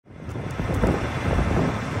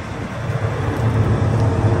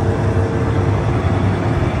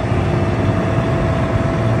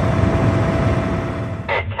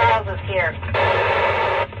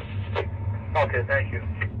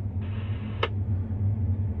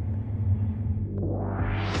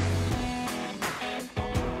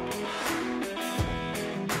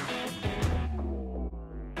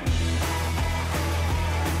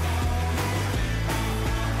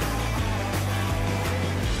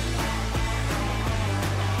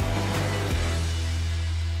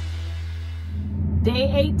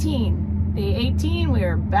Day 18. Day 18, we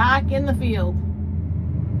are back in the field.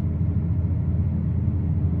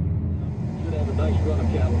 Should have a nice run of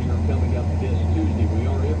cattle here coming up this Tuesday. We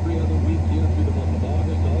are every other week here through the month of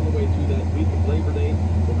August, all the way through that week of Labor Day.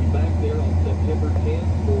 We'll be back there on September 10th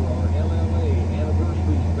for our LLA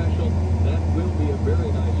anniversary special. That will be a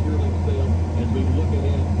very nice yearling sale as we look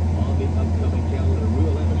ahead on the upcoming calendar. We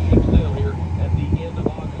will have a sheep sale here at the end of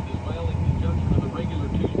August as well in conjunction with a regular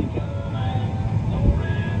Tuesday calendar.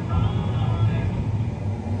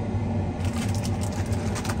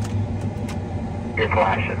 You're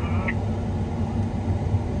flashing.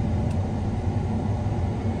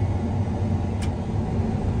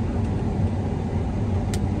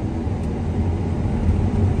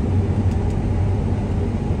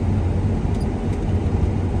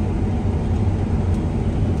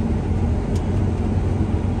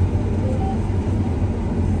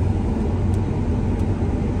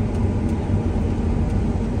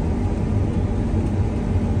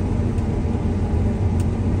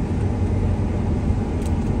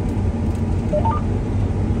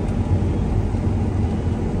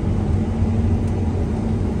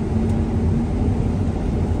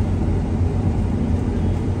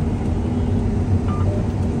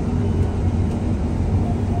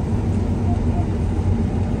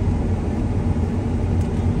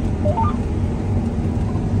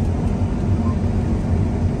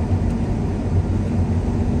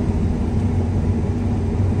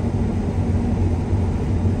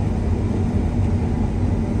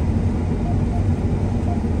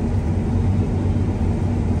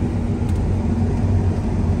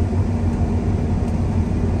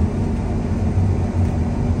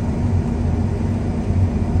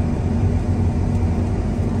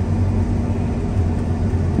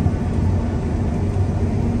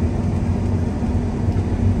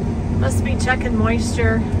 Must be checking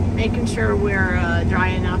moisture, making sure we're dry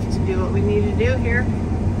enough to do what we need to do here.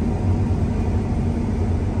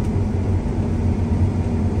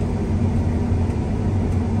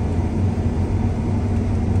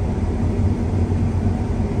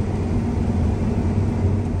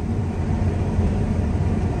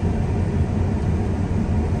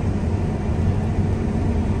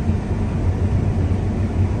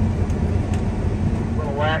 A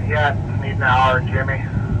little wet yet. Need an hour, Jimmy.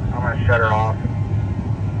 I'm going to shut her off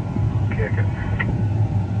and kick it.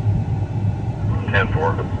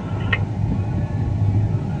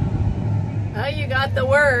 10-4. Oh, you got the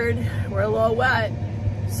word. We're a little wet.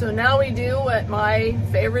 So now we do what my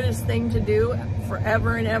favoriteest thing to do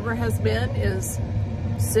forever and ever has been, is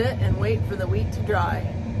sit and wait for the wheat to dry.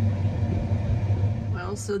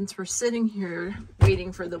 Well, since we're sitting here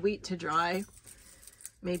waiting for the wheat to dry,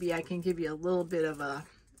 maybe I can give you a little bit of a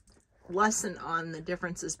lesson on the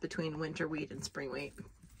differences between winter wheat and spring wheat.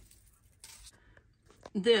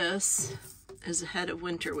 This is a head of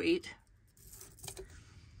winter wheat,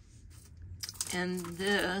 and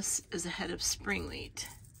this is a head of spring wheat.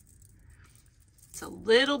 It's a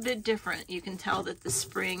little bit different. You can tell that the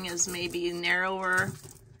spring is maybe narrower,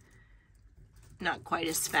 not quite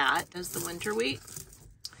as fat as the winter wheat.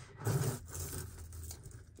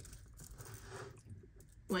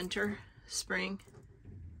 Winter, spring,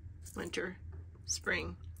 winter,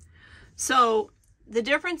 spring. So the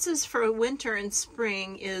differences for winter and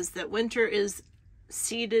spring is that winter is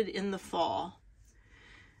seeded in the fall.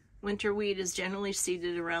 Winter wheat is generally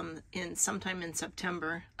seeded around sometime in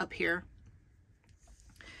September up here.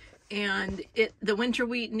 And the winter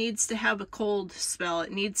wheat needs to have a cold spell.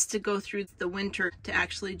 It needs to go through the winter to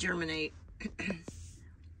actually germinate.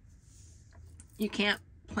 You can't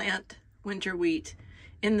plant winter wheat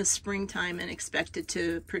in the springtime and expect it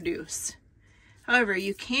to produce. However,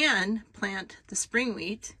 you can plant the spring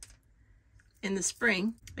wheat in the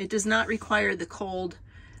spring. It does not require the cold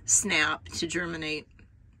snap to germinate.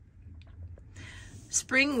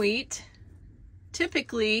 Spring wheat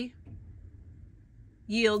typically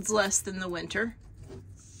yields less than the winter.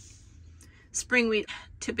 Spring wheat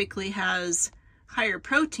typically has higher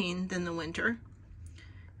protein than the winter.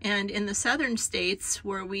 And in the southern states,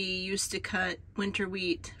 where we used to cut winter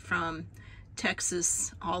wheat from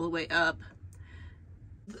Texas all the way up,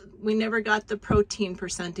 we never got the protein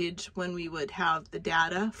percentage when we would have the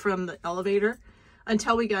data from the elevator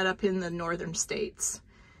until we got up in the northern states.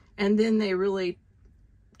 And then they really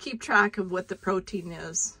keep track of what the protein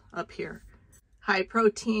is up here. High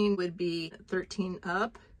protein would be 13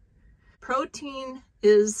 up. Protein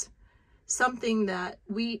is something that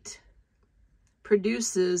wheat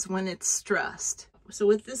produces when it's stressed. So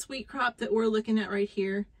with this wheat crop that we're looking at right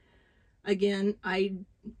here, again, I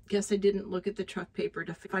guess I didn't look at the truck paper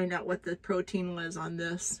to find out what the protein was on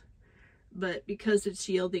this. but because it's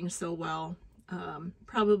yielding so well,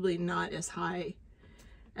 probably not as high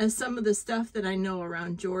as some of the stuff that I know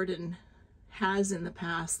around Jordan has in the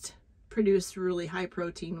past produced really high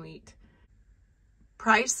protein wheat.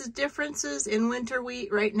 Price differences in winter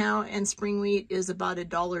wheat right now and spring wheat is about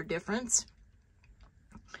 $1 difference.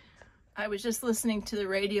 I was just listening to the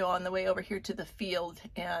radio on the way over here to the field,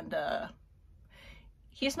 and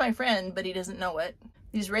he's my friend, but he doesn't know it.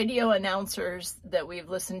 These radio announcers that we've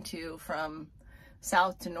listened to from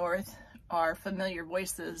south to north are familiar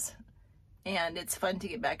voices, and it's fun to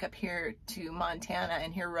get back up here to Montana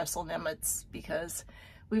and hear Russell Nemitz because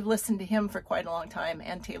we've listened to him for quite a long time,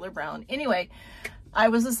 and Taylor Brown. Anyway, I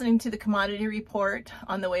was listening to the commodity report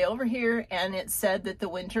on the way over here, and it said that the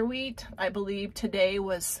winter wheat, I believe today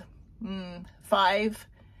was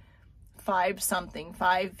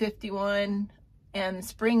 551, and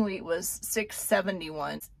spring wheat was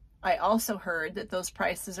 671. I also heard that those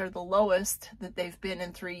prices are the lowest that they've been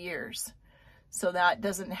in 3 years. So that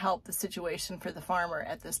doesn't help the situation for the farmer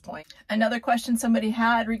at this point. Another question somebody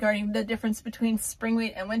had regarding the difference between spring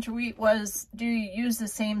wheat and winter wheat was, do you use the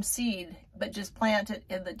same seed but just plant it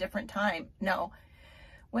at a different time? No.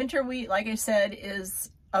 Winter wheat, like I said, is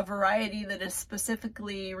a variety that is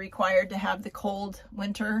specifically required to have the cold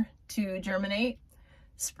winter to germinate.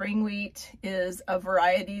 Spring wheat is a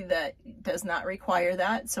variety that does not require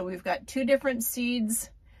that. So we've got two different seeds,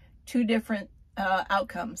 two different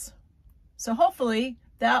outcomes. So hopefully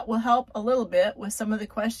that will help a little bit with some of the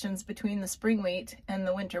questions between the spring wheat and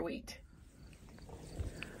the winter wheat.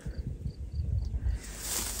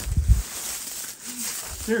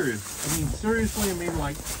 Seriously,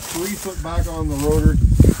 like 3 foot back on the rotor,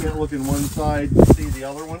 you can't look in one side and see the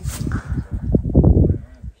other one.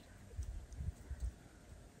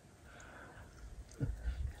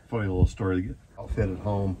 Funny little story. Outfit at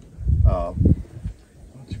home.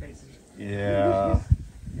 Yeah.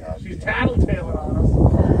 She's tattletaling on us.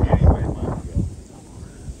 Anyway,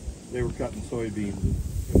 they were cutting soybeans.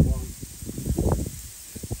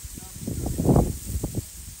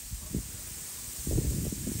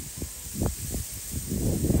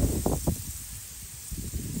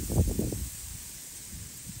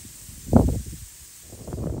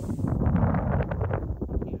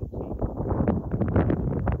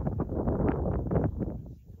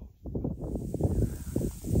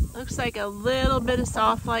 Looks like a little bit of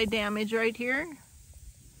sawfly damage right here.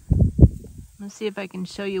 Let's see if I can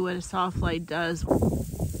show you what a sawfly does.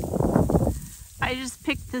 I just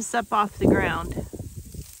picked this up off the ground.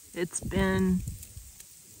 It's been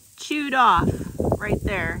chewed off right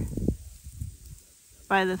there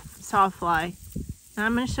by the sawfly. And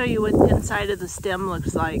I'm going to show you what the inside of the stem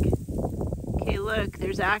looks like. Okay, look,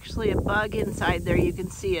 there's actually a bug inside there. You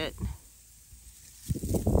can see it.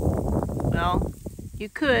 Well, you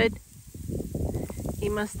could. He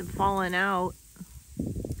must have fallen out.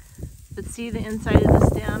 But see the inside of the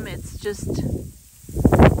stem? It's just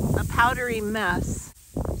a powdery mess.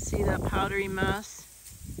 See that powdery mess?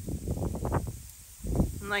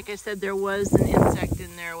 And like I said, there was an insect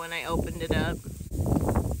in there when I opened it up.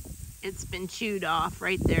 It's been chewed off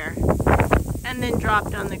right there and then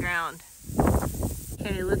dropped on the ground.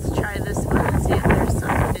 Okay, let's try this one and see if there's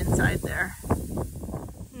something inside there.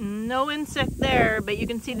 No insect there, but you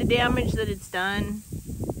can see the damage that it's done.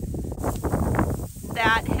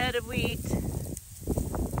 That head of wheat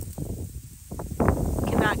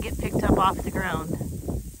cannot get picked up off the ground,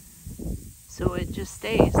 so it just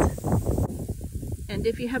stays. And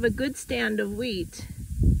if you have a good stand of wheat,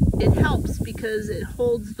 it helps because it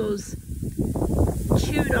holds those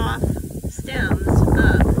chewed off stems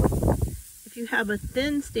up. If you have a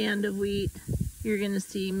thin stand of wheat, you're going to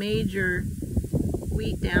see major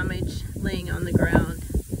wheat damage laying on the ground.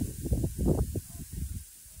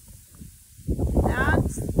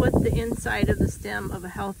 That's what the inside of the stem of a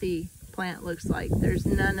healthy plant looks like. There's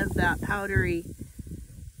none of that powdery,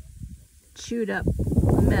 chewed up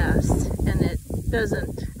mess, and it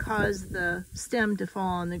doesn't cause the stem to fall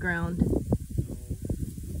on the ground.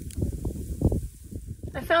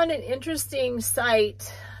 I found an interesting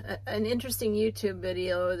site, an interesting YouTube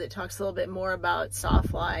video that talks a little bit more about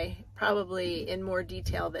sawfly, probably in more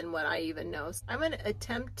detail than what I even know. So I'm going to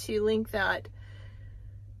attempt to link that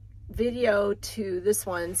video to this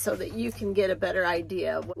one so that you can get a better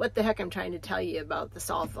idea of what the heck I'm trying to tell you about the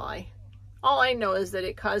sawfly. All I know is that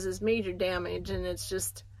it causes major damage, and it's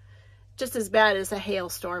just as bad as a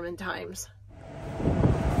hailstorm in times. So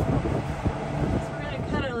we're going to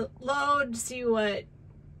cut a load, see what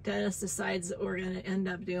Dennis decides that we're going to end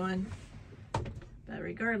up doing. But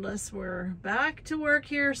regardless, we're back to work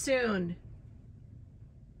here soon.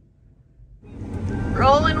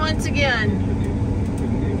 Rolling once again.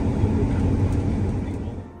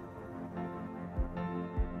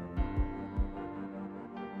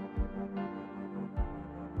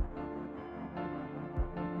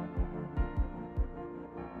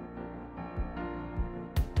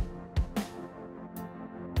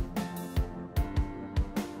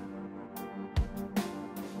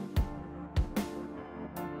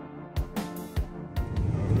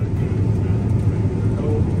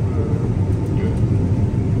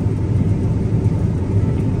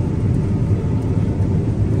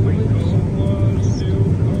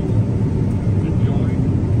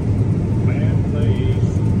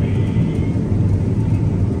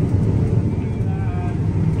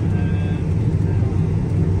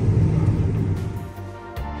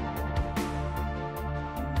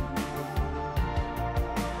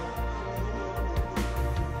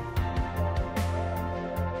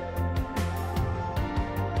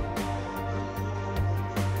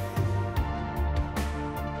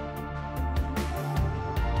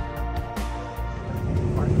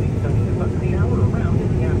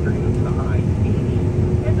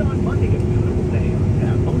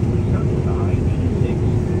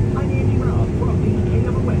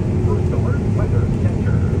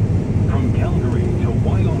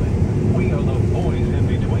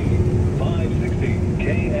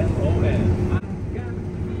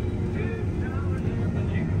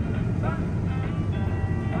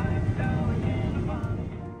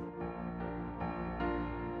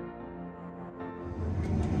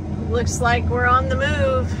 Looks like we're on the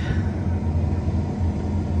move.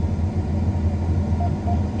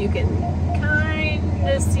 You can kind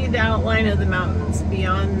of see the outline of the mountains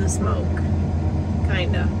beyond the smoke.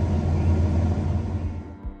 Kind of.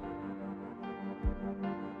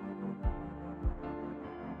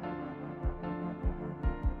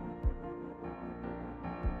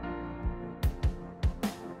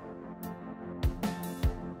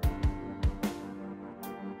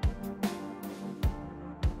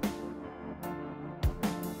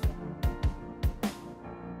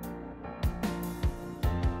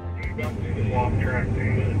 Swamp track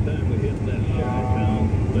thing.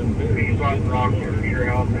 These on rocks are your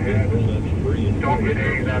house ahead. Don't hit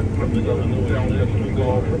any of that from the self-distance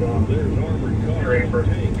wall for the scraper.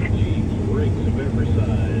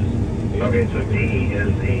 Okay, so D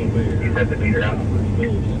is the, you said the meter out. Well,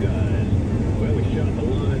 we shot the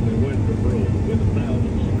line and went for broke with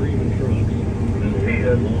 1,000 screaming trucks. And we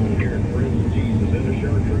had long here in Prince of Jesus in a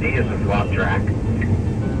shark truck. D is the swamp track.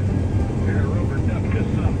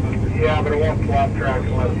 Yeah, but it won't swap tracks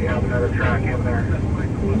unless you have another track in there.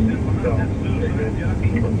 So, you're good.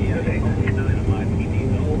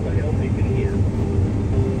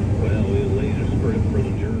 Well, we'll laser sprint for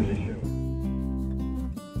the Jersey show.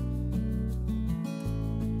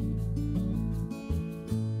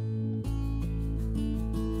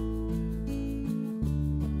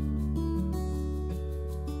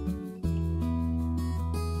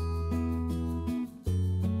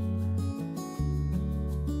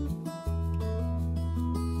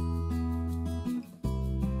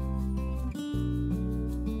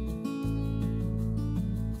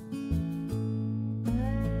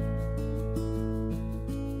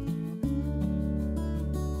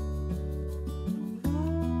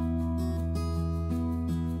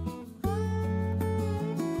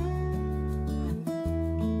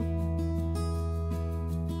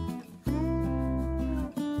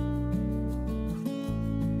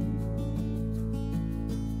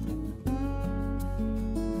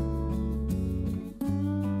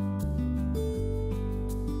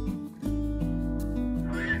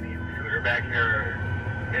 Back here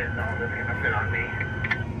is all this gonna fit on me.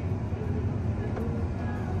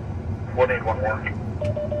 We'll need one more.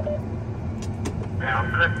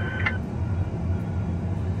 Sounds good.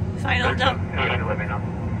 Final dump. Let me know.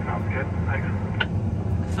 Sounds good.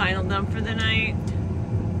 Thanks. Final dump for the night.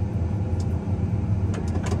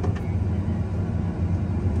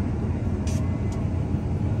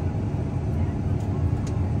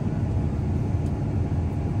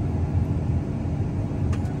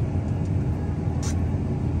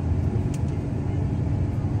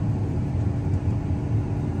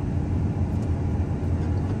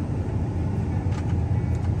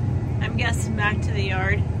 I'm guessing back to the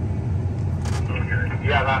yard.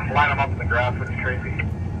 Yeah, line them up in the grass with Tracy.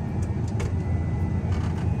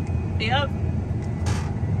 Yep.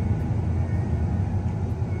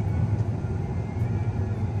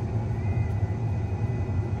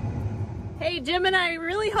 Hey Jim and I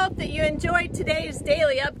really hope that you enjoyed today's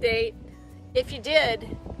daily update. If you did,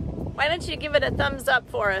 why don't you give it a thumbs up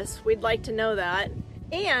for us? We'd like to know that.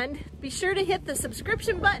 And Be sure to hit the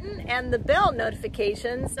subscription button and the bell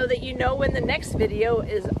notification so that you know when the next video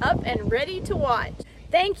is up and ready to watch.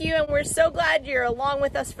 Thank you, and we're so glad you're along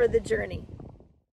with us for the journey.